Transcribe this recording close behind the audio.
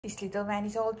This little man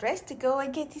is all dressed to go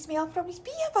and get his mail from his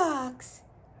P.O Box.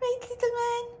 Right, little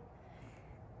man?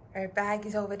 Our bag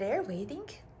is over there waiting.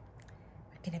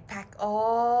 We're gonna pack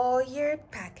all your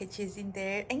packages in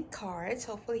there and cards.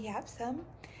 Hopefully you have some.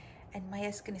 And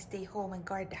Maya's gonna stay home and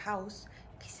guard the house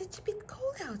because it's a bit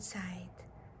cold outside.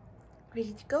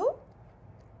 Ready to go?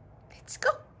 Let's go.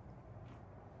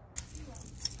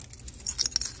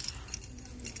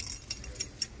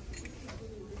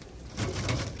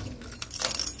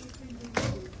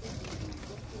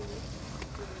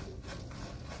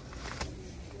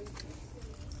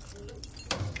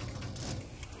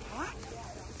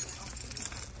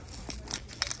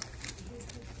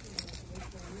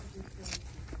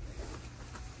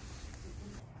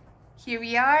 Here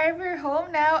we are, we're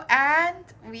home now, and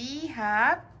we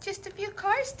have just a few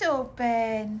cards to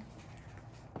open.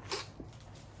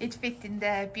 It fit in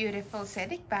the beautiful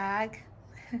Cedric bag,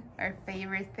 our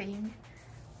favorite thing.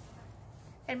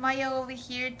 And Maya over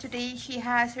here today, she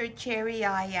has her cherry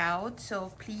eye out,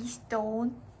 so please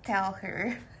don't tell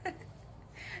her.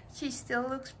 She still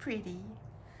looks pretty.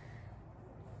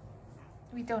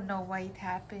 We don't know why it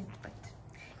happened, but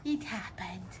it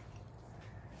happened.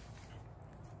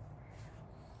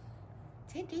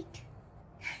 Cedric,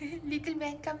 little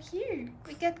man, come here.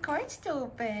 We got cards to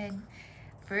open.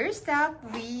 First up,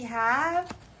 we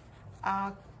have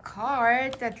a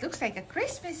card that looks like a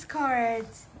Christmas card.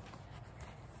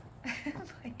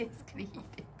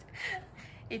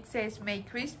 It says, "May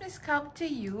Christmas come to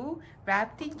you,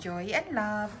 wrapped in joy and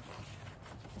love.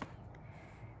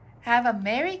 Have a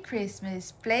Merry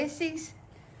Christmas. Blessings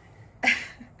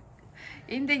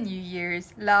in the New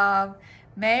Year's. Love,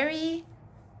 Mary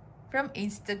from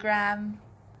Instagram."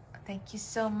 Thank you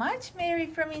so much, Mary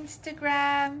from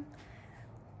Instagram.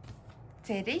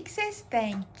 Cedric says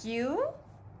thank you.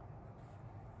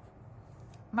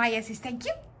 Maya says thank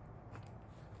you.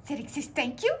 Cedric says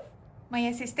thank you.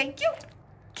 Maya says thank you.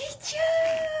 Good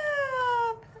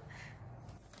job!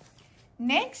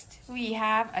 Next, we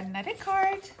have another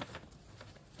card.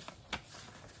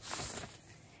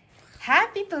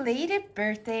 Happy belated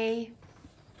birthday.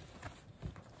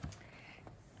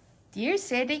 Dear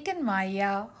Cedric and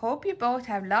Maya, hope you both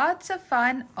have lots of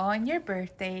fun on your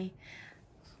birthday.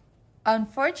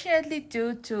 Unfortunately,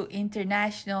 due to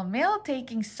international mail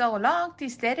taking so long,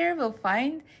 this letter will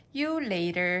find you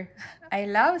later. I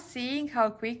love seeing how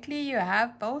quickly you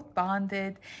have both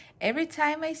bonded. Every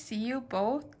time I see you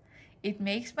both, it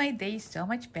makes my day so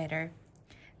much better.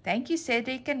 Thank you,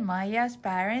 Cedric and Maya's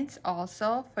parents,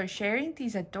 also for sharing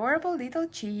these adorable little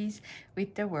cheese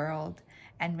with the world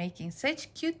and making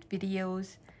such cute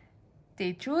videos.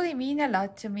 They truly mean a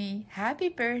lot to me. Happy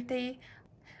birthday,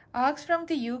 Ox from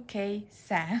the UK,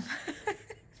 Sam.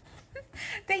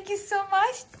 Thank you so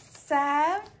much,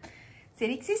 Sam.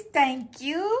 Cedric says thank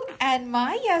you, and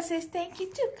Maya says thank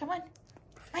you too. Come on,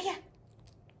 Maya.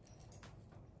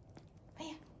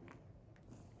 Maya.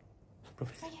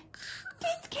 Maya.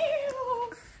 Good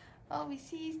girl. All we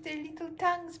see is their little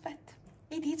tongues, but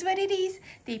it is what it is.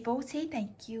 They both say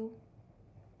thank you.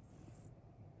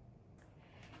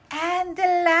 And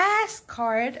the last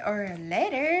card or a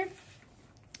letter,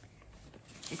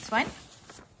 this one,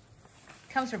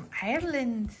 comes from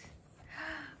Ireland.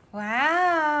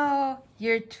 Wow,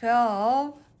 you're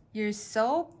 12, you're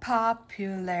so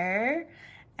popular,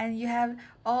 and you have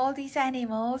all these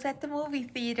animals at the movie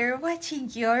theater watching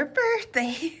your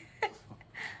birthday.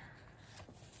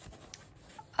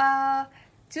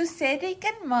 To Cedric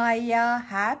and Maya,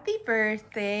 happy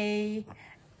birthday.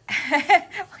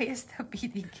 Why stop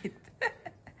eating it?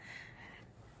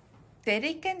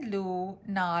 Cedric and Lou,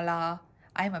 Nala,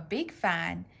 I'm a big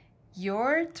fan.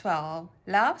 You're 12.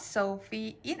 Love,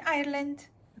 Sophie in Ireland.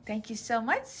 Thank you so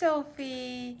much,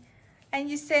 Sophie. And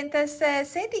you sent us a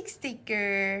Cedric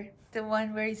sticker. The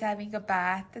one where he's having a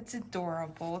bath. That's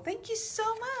adorable. Thank you so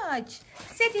much.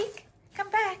 Cedric, come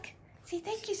back. Say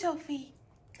thank you, Sophie.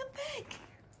 Come back.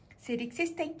 Cedric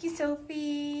says thank you,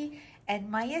 Sophie. And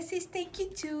Maya says thank you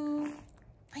too.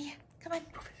 Maya, come on.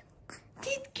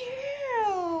 Good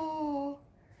girl.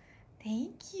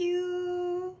 Thank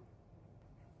you.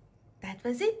 That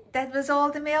was it. That was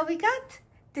all the mail we got.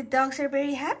 The dogs are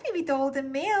very happy with all the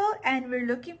mail, and we're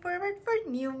looking forward for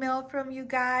new mail from you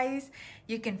guys.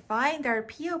 You can find our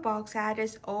P.O Box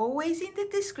address always in the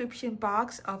description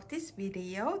box of this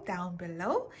video down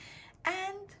below.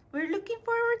 And we're looking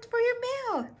forward for your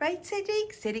mail. Right,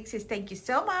 Cedric? Cedric says thank you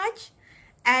so much.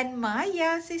 And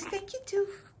Maya says thank you too.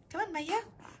 Come on, Maya.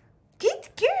 Good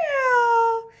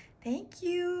girl. Thank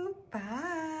you.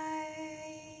 Bye.